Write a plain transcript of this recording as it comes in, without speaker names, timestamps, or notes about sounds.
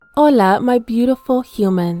Hola, my beautiful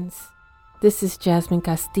humans. This is Jasmine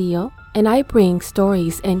Castillo, and I bring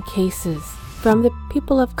stories and cases from the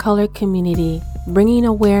people of color community, bringing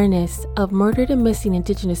awareness of murdered and missing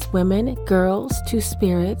Indigenous women, girls,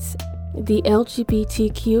 two-spirits, the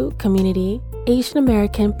LGBTQ community, Asian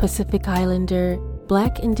American, Pacific Islander,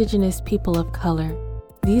 Black Indigenous people of color.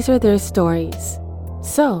 These are their stories.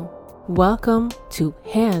 So, welcome to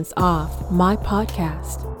Hands Off, my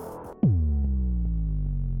podcast.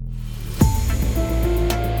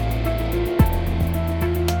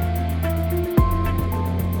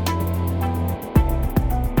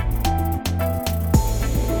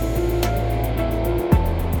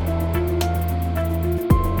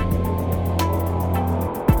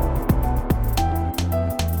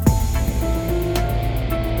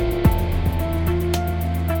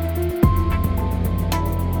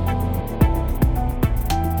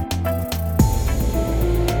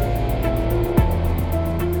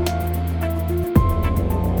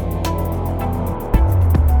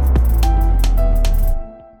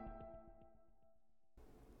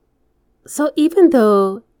 So even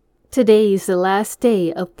though today is the last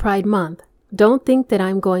day of Pride Month, don't think that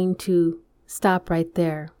I'm going to stop right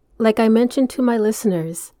there. Like I mentioned to my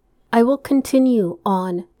listeners, I will continue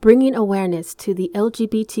on bringing awareness to the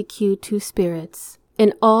LGBTQ two-spirits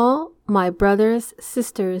and all my brothers,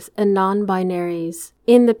 sisters, and non-binaries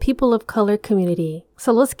in the people of color community.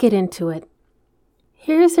 So let's get into it.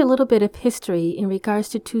 Here's a little bit of history in regards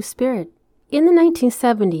to two-spirit. In the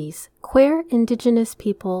 1970s, queer Indigenous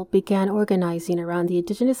people began organizing around the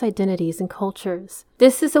Indigenous identities and cultures.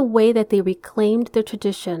 This is a way that they reclaimed their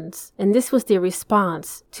traditions, and this was their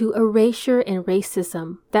response to erasure and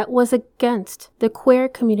racism that was against the queer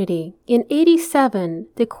community. In 1987,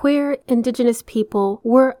 the queer Indigenous people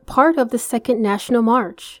were part of the Second National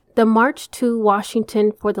March, the March to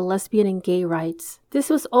Washington for the lesbian and gay rights. This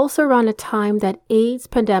was also around a time that AIDS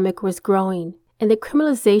pandemic was growing, and the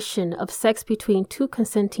criminalization of sex between two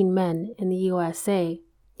consenting men in the USA.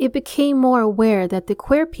 It became more aware that the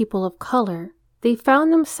queer people of color, they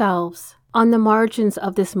found themselves on the margins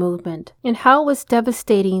of this movement and how it was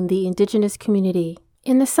devastating the Indigenous community.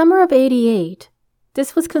 In the summer of 1988,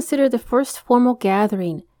 this was considered the first formal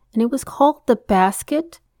gathering, and it was called the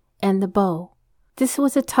Basket and the Bow. This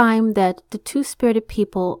was a time that the two-spirited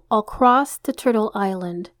people across the Turtle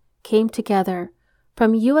Island came together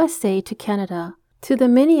from USA to Canada to the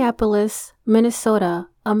Minneapolis, Minnesota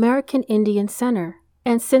American Indian Center.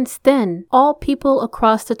 And since then, all people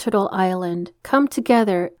across the Turtle Island come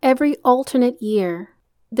together every alternate year.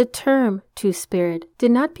 The term Two-Spirit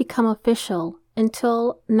did not become official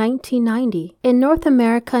until 1990. A North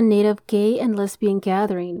America Native Gay and Lesbian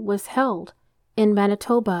gathering was held in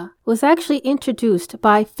Manitoba. It was actually introduced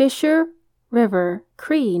by Fisher River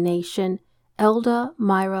Cree Nation Elda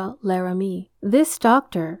Myra Laramie. This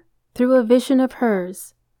doctor, through a vision of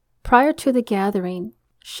hers, prior to the gathering,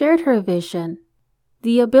 shared her vision,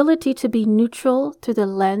 the ability to be neutral through the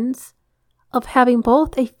lens of having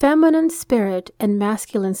both a feminine spirit and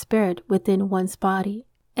masculine spirit within one's body.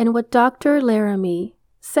 And what Dr. Laramie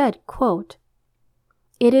said, quote,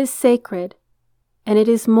 "It is sacred, and it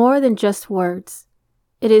is more than just words.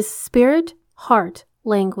 It is spirit, heart,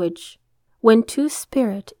 language. When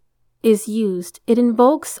two-spirit is used, it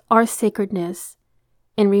invokes our sacredness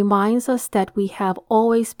and reminds us that we have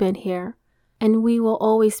always been here and we will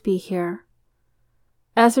always be here.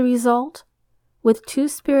 As a result, with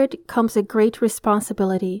two-spirit comes a great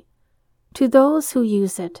responsibility to those who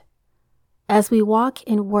use it as we walk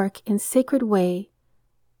and work in sacred way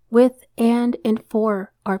with and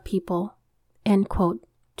for our people." End quote.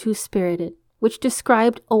 Two-spirited, which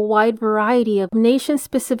described a wide variety of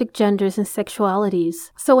nation-specific genders and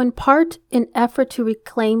sexualities. So in part, in effort to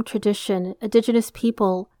reclaim tradition, Indigenous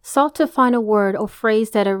people sought to find a word or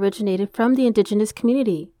phrase that originated from the Indigenous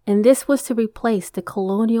community. And this was to replace the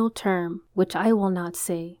colonial term, which I will not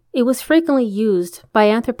say. It was frequently used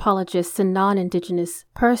by anthropologists and non-Indigenous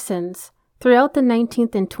persons throughout the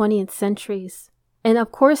 19th and 20th centuries. And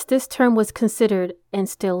of course, this term was considered, and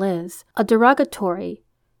still is, a derogatory,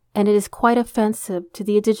 and it is quite offensive to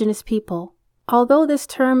the Indigenous people. Although this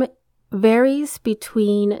term varies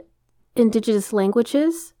between Indigenous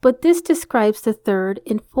languages, but this describes the third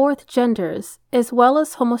and fourth genders as well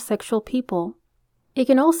as homosexual people. It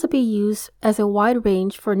can also be used as a wide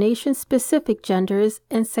range for nation-specific genders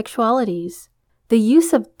and sexualities. The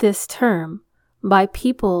use of this term by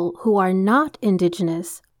people who are not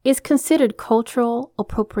Indigenous is considered cultural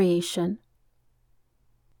appropriation.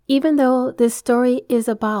 Even though this story is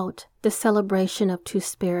about the celebration of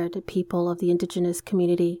two-spirited people of the Indigenous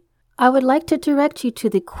community, I would like to direct you to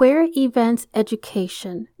the Queer Events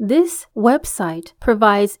Education. This website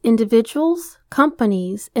provides individuals,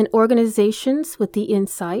 companies, and organizations with the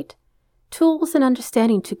insight, tools, and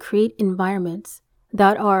understanding to create environments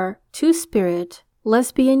that are two-spirit,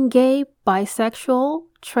 lesbian, gay, bisexual,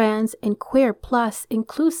 trans, and queer plus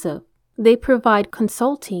inclusive. They provide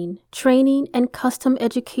consulting, training, and custom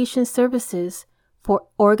education services for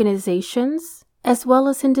organizations as well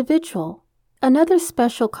as individual. Another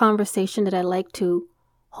special conversation that I like to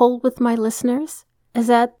hold with my listeners is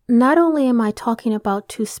that not only am I talking about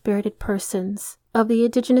two-spirited persons of the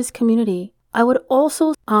Indigenous community, I would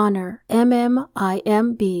also honor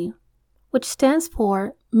MMIMB, which stands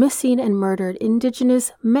for Missing and Murdered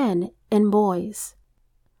Indigenous Men and Boys,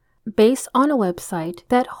 based on a website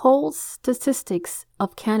that holds statistics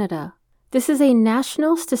of Canada. This is a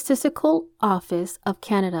National Statistical Office of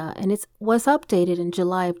Canada, and it was updated in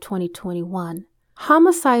July of 2021.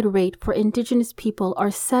 Homicide rate for Indigenous people are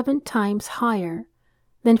 7 times higher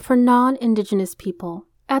than for non-Indigenous people.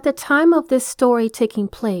 At the time of this story taking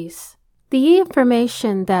place, the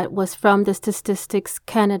information that was from the Statistics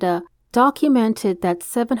Canada documented that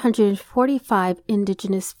 745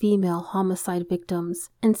 Indigenous female homicide victims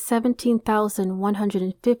and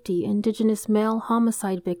 17,150 Indigenous male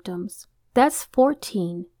homicide victims. That's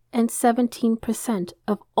 14 and 17%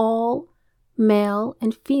 of all male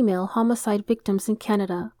and female homicide victims in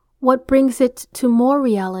Canada. What brings it to more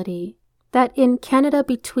reality that in Canada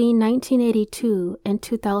between 1982 and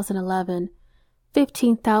 2011,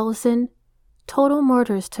 15,000 total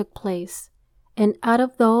murders took place, and out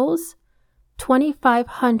of those,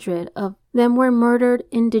 2,500 of them were murdered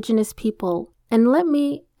Indigenous people. And let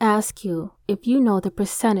me ask you if you know the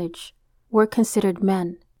percentage were considered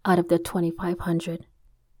men out of the 2,500.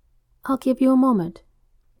 I'll give you a moment.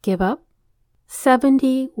 Give up.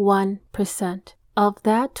 71% of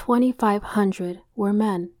that 2,500 were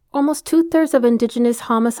men. Almost 2/3 of Indigenous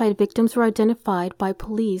homicide victims were identified by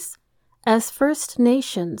police as First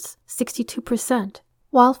Nations, 62%,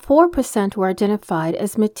 while 4% were identified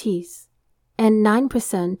as Métis and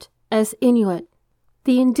 9% as Inuit.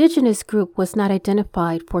 The Indigenous group was not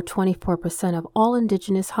identified for 24% of all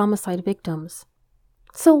Indigenous homicide victims.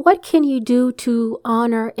 So what can you do to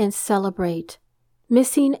honor and celebrate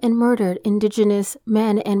missing and murdered Indigenous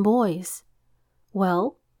men and boys?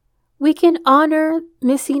 Well, we can honor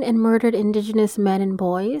missing and murdered Indigenous men and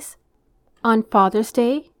boys on Father's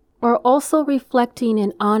Day, or also reflecting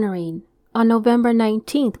and honoring on November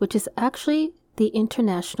 19th, which is actually the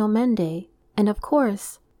International Men Day. And of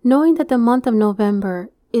course, knowing that the month of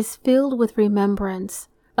November is filled with remembrance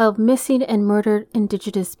of missing and murdered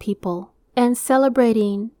Indigenous people, and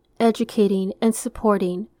celebrating, educating, and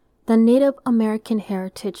supporting the Native American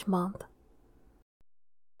Heritage Month.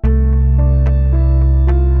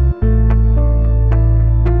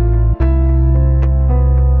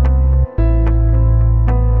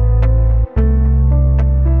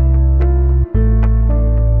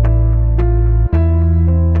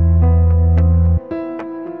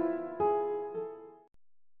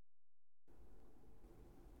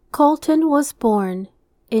 Colten was born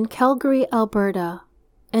in Calgary, Alberta,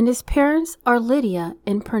 and his parents are Lydia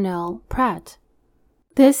and Pernell Pratt.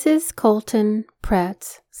 This is Colten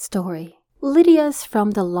Pratt's story. Lydia is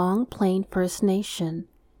from the Long Plain First Nation,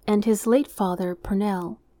 and his late father,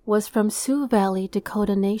 Pernell, was from Sioux Valley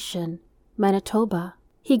Dakota Nation, Manitoba.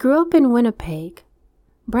 He grew up in Winnipeg,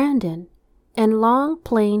 Brandon, and Long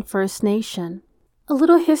Plain First Nation. A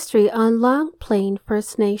little history on Long Plain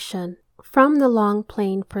First Nation from the Long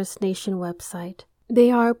Plain First Nation website. They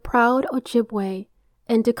are a proud Ojibwe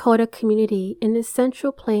and Dakota community in the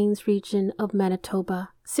Central Plains region of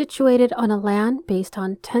Manitoba, situated on a land based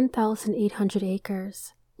on 10,800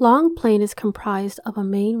 acres. Long Plain is comprised of a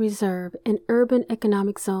main reserve and urban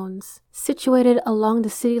economic zones, situated along the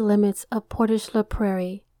city limits of Portage-la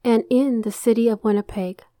Prairie and in the city of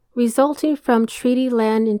Winnipeg, resulting from treaty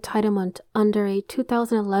land entitlement under a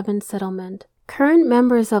 2011 settlement. Current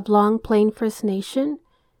members of Long Plain First Nation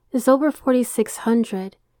is over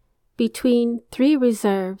 4,600, between 3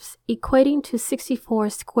 reserves, equating to 64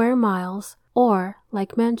 square miles, or,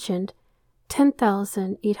 like mentioned,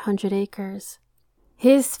 10,800 acres.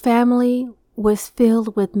 His family was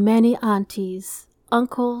filled with many aunties,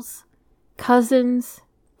 uncles, cousins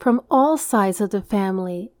from all sides of the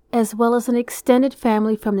family, as well as an extended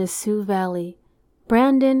family from the Sioux Valley,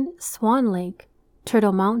 Brandon, Swan Lake,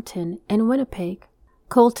 Turtle Mountain, and Winnipeg.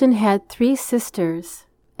 Colten had 3 sisters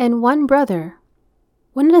and 1 brother.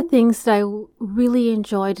 One of the things that I really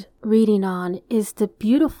enjoyed reading on is the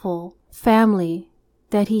beautiful family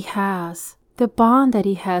that he has. the bond that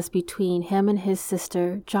he has between him and his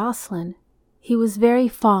sister, Jocelyn. He was very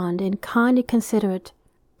fond and kind and considerate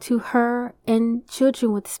to her and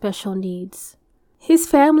children with special needs. His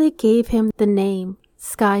family gave him the name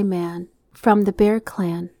Skyman from the Bear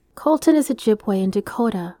Clan. Colten is Ojibwe in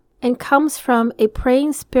Dakota and comes from a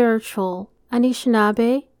praying spiritual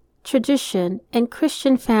Anishinaabe tradition and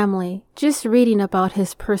Christian family. Just reading about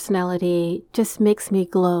his personality just makes me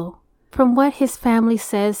glow. From what his family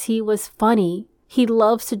says, he was funny. He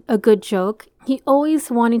loves a good joke. He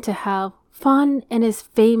always wanting to have fun and is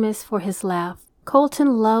famous for his laugh.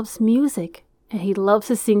 Colten loves music and he loves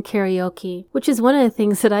to sing karaoke, which is one of the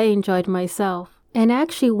things that I enjoyed myself, and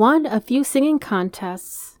actually won a few singing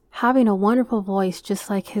contests, having a wonderful voice just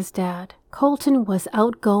like his dad. Colten was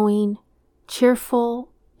outgoing,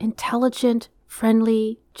 cheerful, intelligent,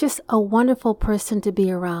 friendly, just a wonderful person to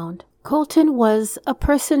be around. Colten was a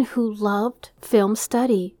person who loved film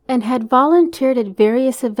study and had volunteered at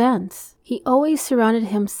various events. He always surrounded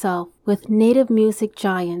himself with native music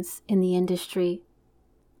giants in the industry.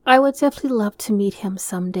 I would definitely love to meet him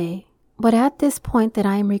someday, but at this point that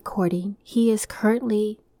I am recording, he is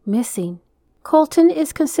currently missing. Colten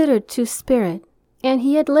is considered two-spirit, and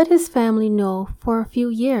he had let his family know for a few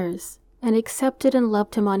years and accepted and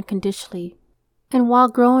loved him unconditionally. And while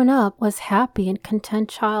growing up was happy and content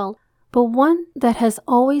child, but one that has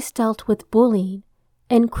always dealt with bullying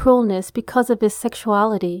and cruelness because of his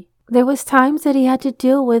sexuality. There was times that he had to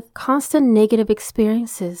deal with constant negative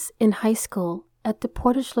experiences in high school at the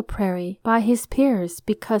Portage La Prairie by his peers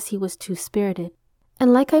because he was two-spirited.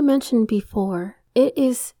 And like I mentioned before, it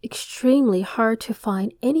is extremely hard to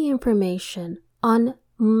find any information on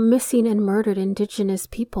missing and murdered Indigenous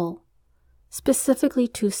people, specifically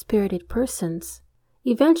two-spirited persons.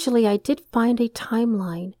 Eventually, I did find a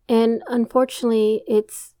timeline, and unfortunately,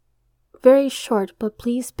 it's very short, but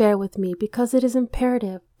please bear with me because it is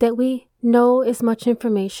imperative that we know as much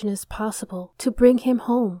information as possible to bring him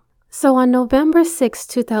home. So on November 6,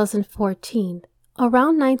 2014,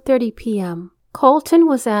 around 9:30 p.m., Colten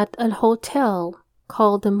was at a hotel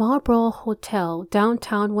called the Marlborough Hotel,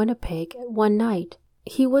 downtown Winnipeg, one night.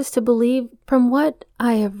 He was to believe, from what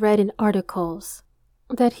I have read in articles,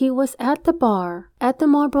 that he was at the bar at the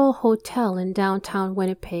Marlborough Hotel in downtown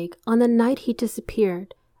Winnipeg on the night he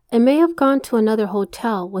disappeared, and may have gone to another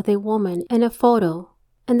hotel with a woman and a photo.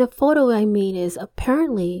 And the photo I mean is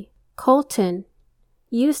apparently Colten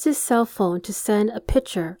used his cell phone to send a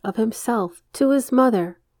picture of himself to his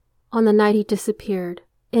mother on the night he disappeared.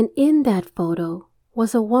 And in that photo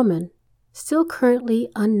was a woman, still currently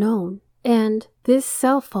unknown. And this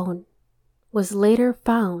cell phone was later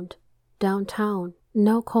found downtown.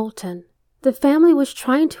 No Colten. The family was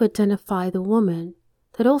trying to identify the woman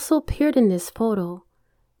that also appeared in this photo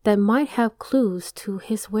that might have clues to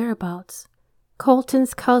his whereabouts.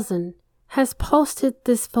 Colten's cousin has posted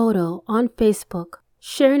this photo on Facebook,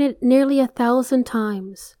 sharing it nearly 1,000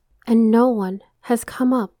 times, and no one has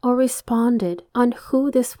come up or responded on who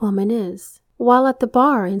this woman is. While at the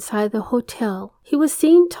bar inside the hotel, he was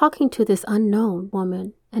seen talking to this unknown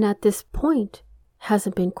woman, and at this point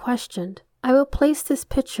hasn't been questioned. I will place this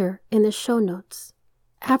picture in the show notes.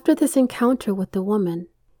 After this encounter with the woman,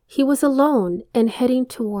 he was alone and heading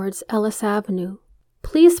towards Ellis Avenue.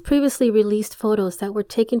 Police previously released photos that were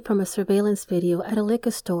taken from a surveillance video at a liquor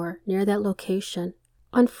store near that location.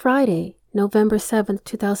 On Friday, November 7,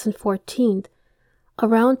 2014,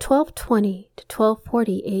 around 12:20 to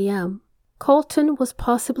 12:40 a.m., Colten was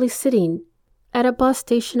possibly sitting at a bus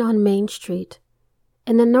station on Main Street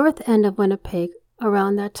in the north end of Winnipeg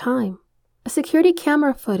around that time. A security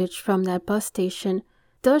camera footage from that bus station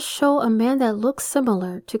does show a man that looks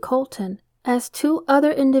similar to Colten as two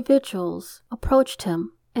other individuals approached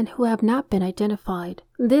him and who have not been identified.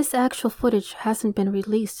 This actual footage hasn't been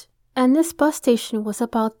released, and this bus station was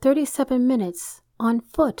about 37 minutes on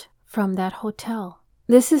foot from that hotel.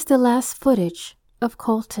 This is the last footage of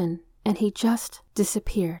Colten, and he just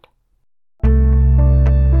disappeared.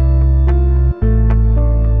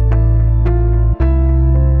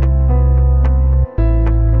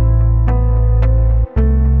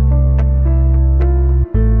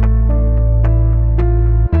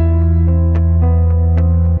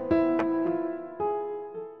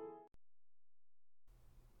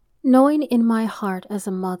 Knowing in my heart as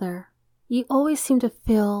a mother, you always seem to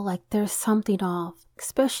feel like there's something off,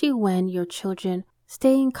 especially when your children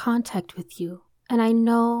stay in contact with you. And I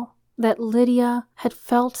know that Lydia had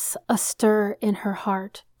felt a stir in her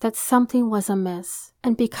heart that something was amiss.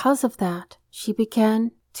 And because of that, she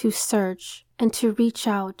began to search and to reach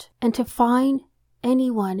out and to find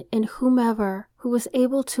anyone and whomever who was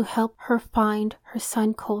able to help her find her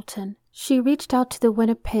son Colten. She reached out to the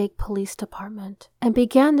Winnipeg Police Department and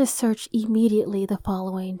began the search immediately the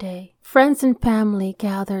following day. Friends and family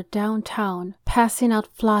gathered downtown, passing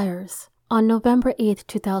out flyers on November 8,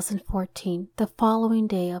 2014, the following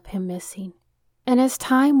day of him missing. And as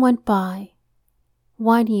time went by,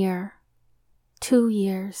 1 year, 2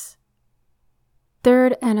 years,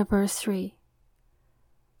 3rd anniversary,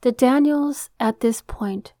 the Daniels at this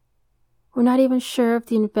point were not even sure if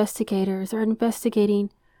the investigators are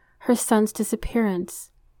investigating her son's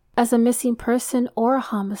disappearance as a missing person or a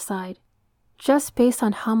homicide, just based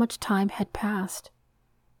on how much time had passed.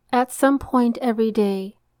 At some point every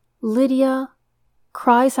day, Lydia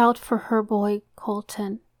cries out for her boy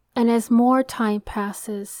Colten, and as more time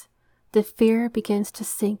passes, the fear begins to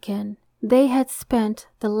sink in. They had spent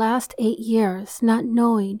the last 8 years not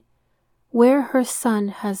knowing where her son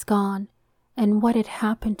has gone and what had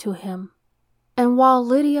happened to him. And while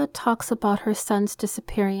Lydia talks about her son's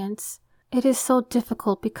disappearance, it is so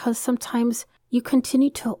difficult because sometimes you continue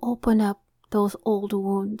to open up those old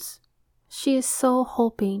wounds. She is so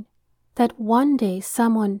hoping that one day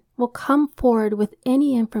someone will come forward with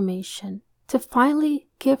any information to finally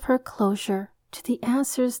give her closure to the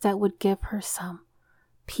answers that would give her some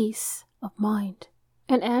peace of mind.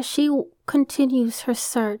 And as she continues her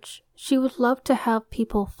search, she would love to have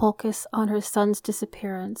people focus on her son's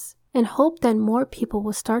disappearance and hope that more people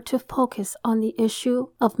will start to focus on the issue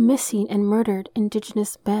of missing and murdered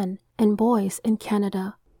Indigenous men and boys in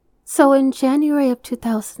Canada. So in January of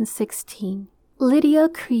 2016, Lydia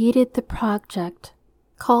created the project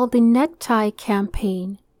called the Necktie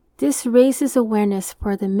Campaign. This raises awareness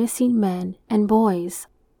for the missing men and boys.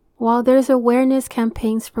 While there's awareness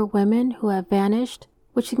campaigns for women who have vanished,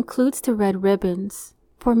 which includes the Red Ribbons,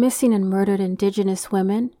 for missing and murdered Indigenous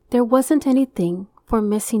women, there wasn't anything for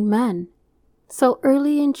missing men. So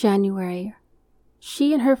early in January,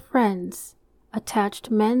 she and her friends attached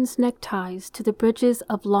men's neckties to the bridges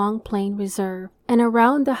of Long Plain Reserve and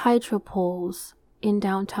around the hydro poles in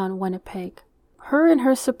downtown Winnipeg. Her and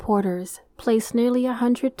her supporters placed nearly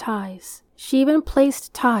 100 ties. She even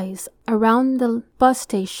placed ties around the bus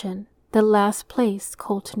station, the last place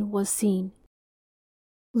Colten was seen.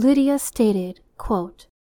 Lydia stated, quote,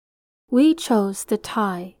 "We chose the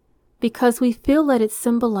tie because we feel that it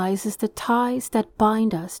symbolizes the ties that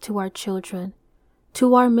bind us to our children,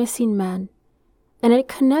 to our missing men, and it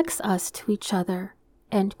connects us to each other."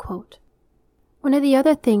 End quote. One of the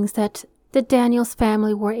other things that the Daniels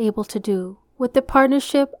family were able to do with the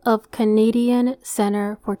partnership of Canadian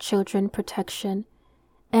Center for Children Protection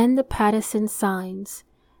and the Pattison Signs,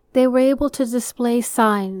 they were able to display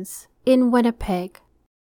signs in Winnipeg.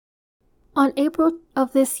 On April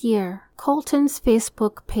of this year, Colten's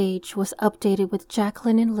Facebook page was updated with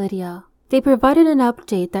Jacqueline and Lydia. They provided an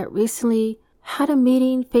update that recently had a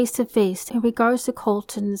meeting face-to-face in regards to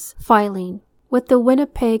Colten's filing with the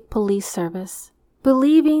Winnipeg Police Service,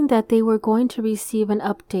 believing that they were going to receive an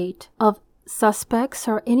update of suspects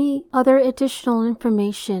or any other additional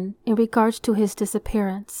information in regards to his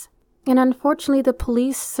disappearance. And unfortunately, the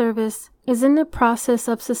police service is in the process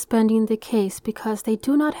of suspending the case because they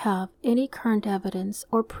do not have any current evidence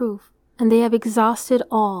or proof, and they have exhausted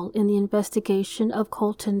all in the investigation of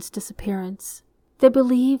Colten's disappearance. They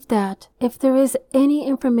believe that if there is any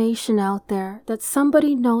information out there, that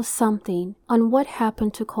somebody knows something on what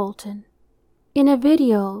happened to Colten. In a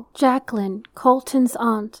video, Jacqueline, Colten's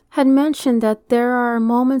aunt, had mentioned that there are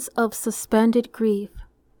moments of suspended grief.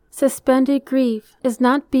 Suspended grief is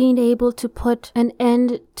not being able to put an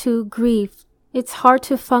end to grief. It's hard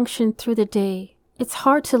to function through the day. It's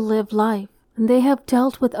hard to live life. And they have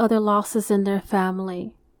dealt with other losses in their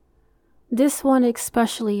family. This one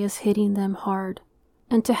especially is hitting them hard.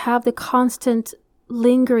 And to have the constant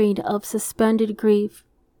lingering of suspended grief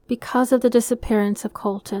because of the disappearance of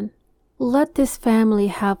Colten. Let this family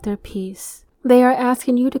have their peace. They are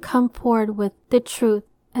asking you to come forward with the truth,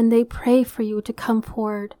 and they pray for you to come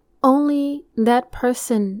forward. Only that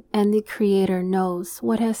person and the Creator knows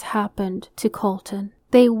what has happened to Colten.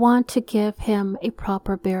 They want to give him a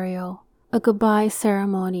proper burial, a goodbye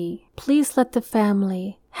ceremony. Please let the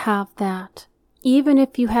family have that. Even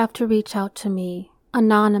if you have to reach out to me,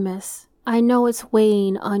 anonymous, I know it's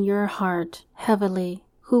weighing on your heart heavily.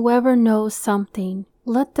 Whoever knows something,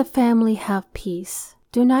 let the family have peace.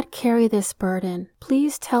 Do not carry this burden.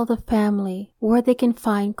 Please tell the family where they can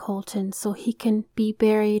find Colten so he can be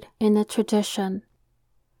buried in the tradition.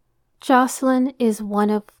 Jocelyn is one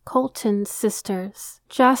of Colten's sisters.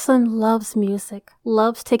 Jocelyn loves music,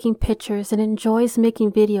 loves taking pictures, and enjoys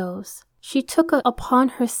making videos. She took it upon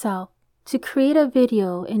herself to create a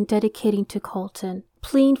video in dedicating to Colten,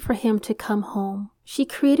 pleading for him to come home. She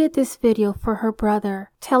created this video for her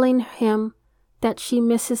brother, telling him that she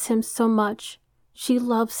misses him so much, she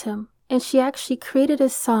loves him, and she actually created a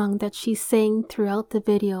song that she sang throughout the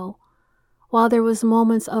video, while there was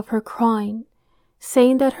moments of her crying,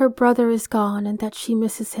 saying that her brother is gone and that she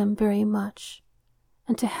misses him very much,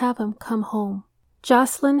 and to have him come home.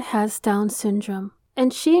 Jocelyn has Down syndrome,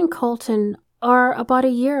 and she and Colten are about a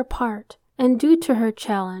year apart, and due to her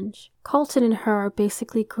challenge, Colten and her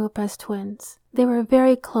basically grew up as twins. They were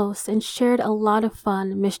very close and shared a lot of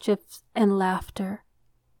fun, mischief, and laughter.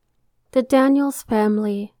 The Daniels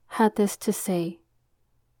family had this to say,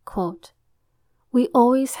 quote, "We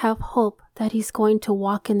always have hope that he's going to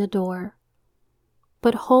walk in the door,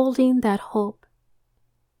 but holding that hope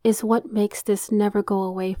is what makes this never go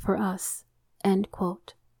away for us." End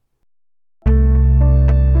quote.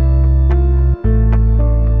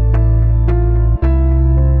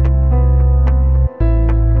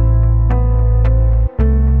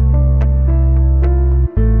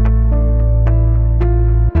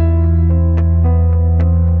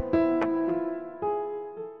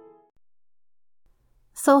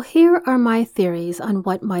 So here are my theories on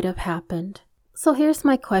what might have happened. So here's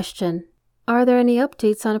my question. Are there any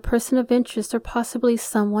updates on a person of interest or possibly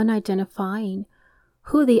someone identifying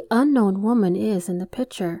who the unknown woman is in the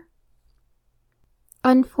picture?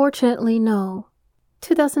 Unfortunately, no.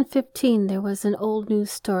 2015, there was an old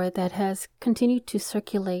news story that has continued to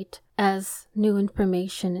circulate as new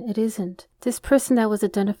information. It isn't. This person that was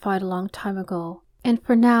identified a long time ago. And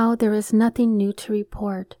for now, there is nothing new to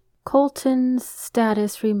report. Colten's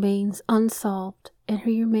status remains unsolved, and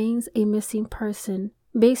he remains a missing person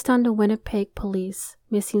based on the Winnipeg Police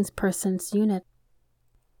Missing Persons Unit.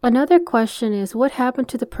 Another question is, what happened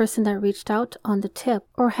to the person that reached out on the tip,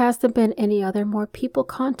 or has there been any other more people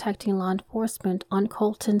contacting law enforcement on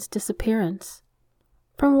Colten's disappearance?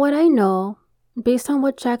 From what I know, based on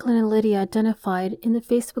what Jacqueline and Lydia identified in the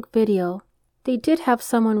Facebook video, they did have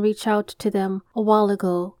someone reach out to them a while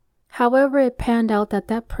ago. However, it panned out that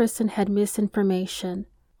that person had misinformation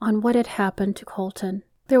on what had happened to Colten.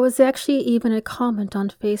 There was actually even a comment on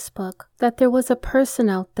Facebook that there was a person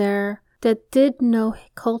out there that did know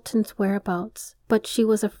Colten's whereabouts, but she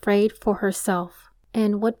was afraid for herself.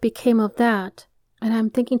 And what became of that? And I'm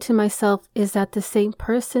thinking to myself, is that the same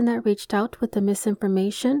person that reached out with the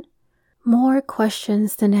misinformation? More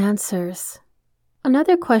questions than answers.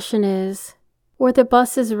 Another question is, were the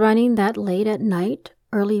buses running that late at night,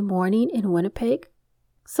 early morning in Winnipeg?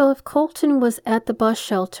 So if Colten was at the bus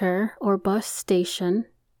shelter or bus station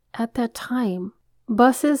at that time,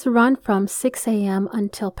 buses run from 6 a.m.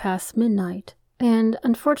 until past midnight. And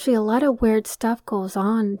unfortunately, a lot of weird stuff goes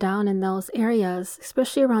on down in those areas,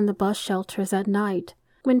 especially around the bus shelters at night,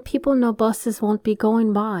 when people know buses won't be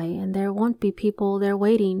going by and there won't be people there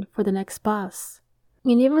waiting for the next bus.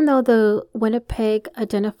 And even though the Winnipeg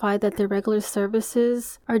identified that the regular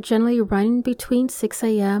services are generally running between 6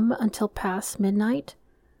 a.m. until past midnight,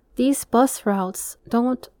 these bus routes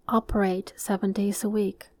don't operate 7 days a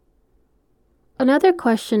week. Another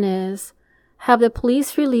question is, have the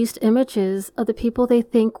police released images of the people they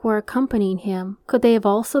think were accompanying him? Could they have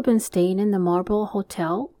also been staying in the Marlborough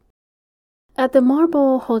Hotel? At the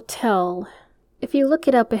Marlborough Hotel, if you look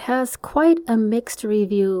it up, it has quite a mixed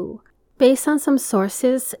review. Based on some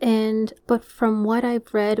sources, but from what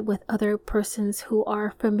I've read with other persons who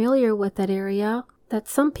are familiar with that area, that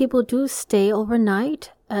some people do stay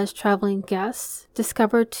overnight as traveling guests,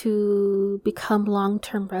 discover to become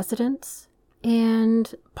long-term residents,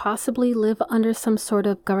 and possibly live under some sort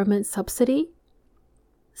of government subsidy.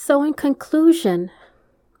 So in conclusion,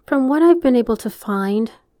 from what I've been able to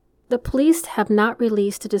find, the police have not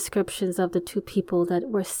released the descriptions of the two people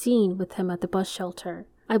that were seen with him at the bus shelter.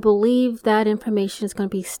 I believe that information is going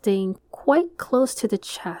to be staying quite close to the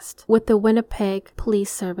chest with the Winnipeg Police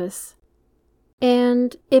Service.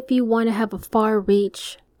 And if you want to have a far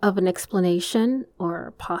reach of an explanation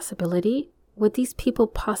or possibility, would these people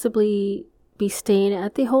possibly be staying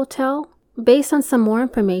at the hotel? Based on some more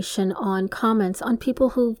information on comments on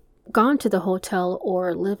people who've gone to the hotel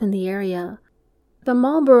or live in the area, the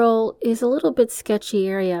Marlborough is a little bit sketchy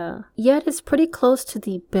area, yet it's pretty close to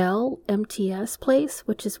the Bell MTS place,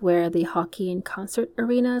 which is where the hockey and concert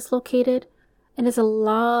arena is located, and there's a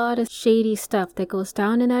lot of shady stuff that goes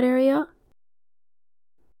down in that area.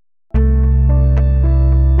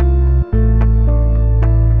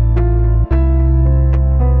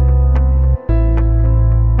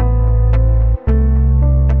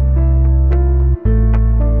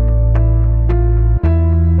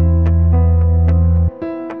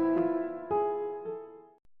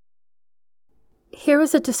 Here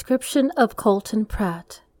is a description of Colten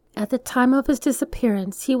Pratt. At the time of his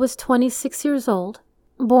disappearance, he was 26 years old,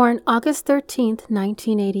 born August 13,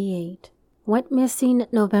 1988. Went missing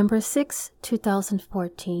November 6,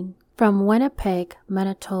 2014, from Winnipeg,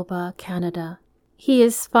 Manitoba, Canada. He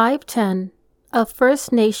is 5'10", of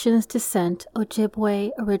First Nations descent,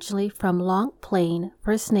 Ojibwe, originally from Long Plain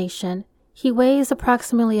First Nation. He weighs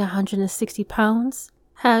approximately 160 pounds,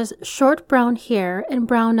 has short brown hair and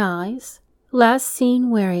brown eyes, last seen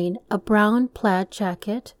wearing a brown plaid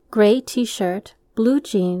jacket, gray t-shirt, blue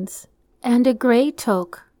jeans, and a gray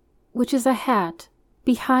toque, which is a hat.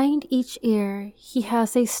 Behind each ear, he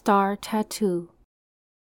has a star tattoo.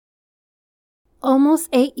 Almost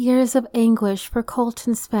 8 years of anguish for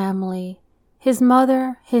Colten's family. His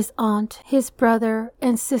mother, his aunt, his brother,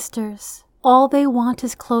 and sisters. All they want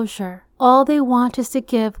is closure. All they want is to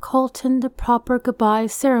give Colten the proper goodbye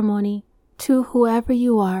ceremony. To whoever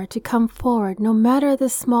you are to come forward, no matter the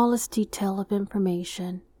smallest detail of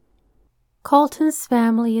information. Colten's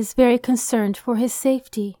family is very concerned for his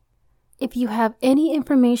safety. If you have any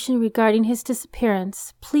information regarding his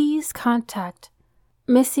disappearance, please contact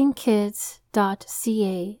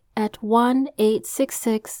missingkids.ca at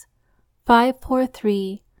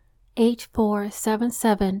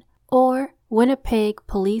 1-866-543-8477 or Winnipeg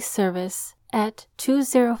Police Service at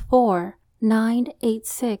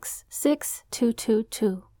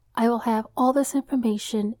 204-986-6222. I will have all this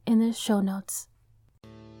information in the show notes.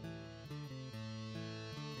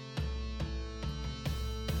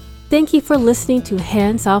 Thank you for listening to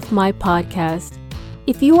Hands Off My Podcast.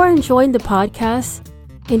 If you are enjoying the podcast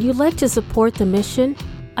and you'd like to support the mission,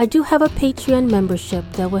 I do have a Patreon membership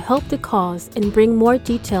that will help the cause and bring more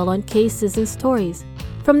detail on cases and stories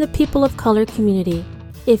from the people of color community.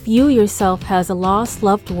 If you yourself has a lost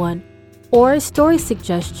loved one or a story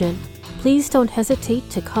suggestion, please don't hesitate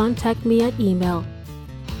to contact me at email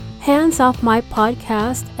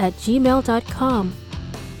handsoffmypodcast@gmail.com.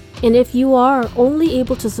 And if you are only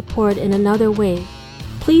able to support in another way,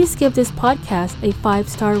 please give this podcast a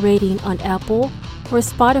 5-star rating on Apple or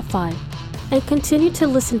Spotify and continue to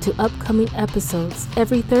listen to upcoming episodes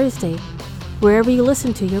every Thursday, wherever you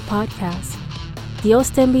listen to your podcast.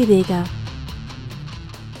 Dios te bendiga.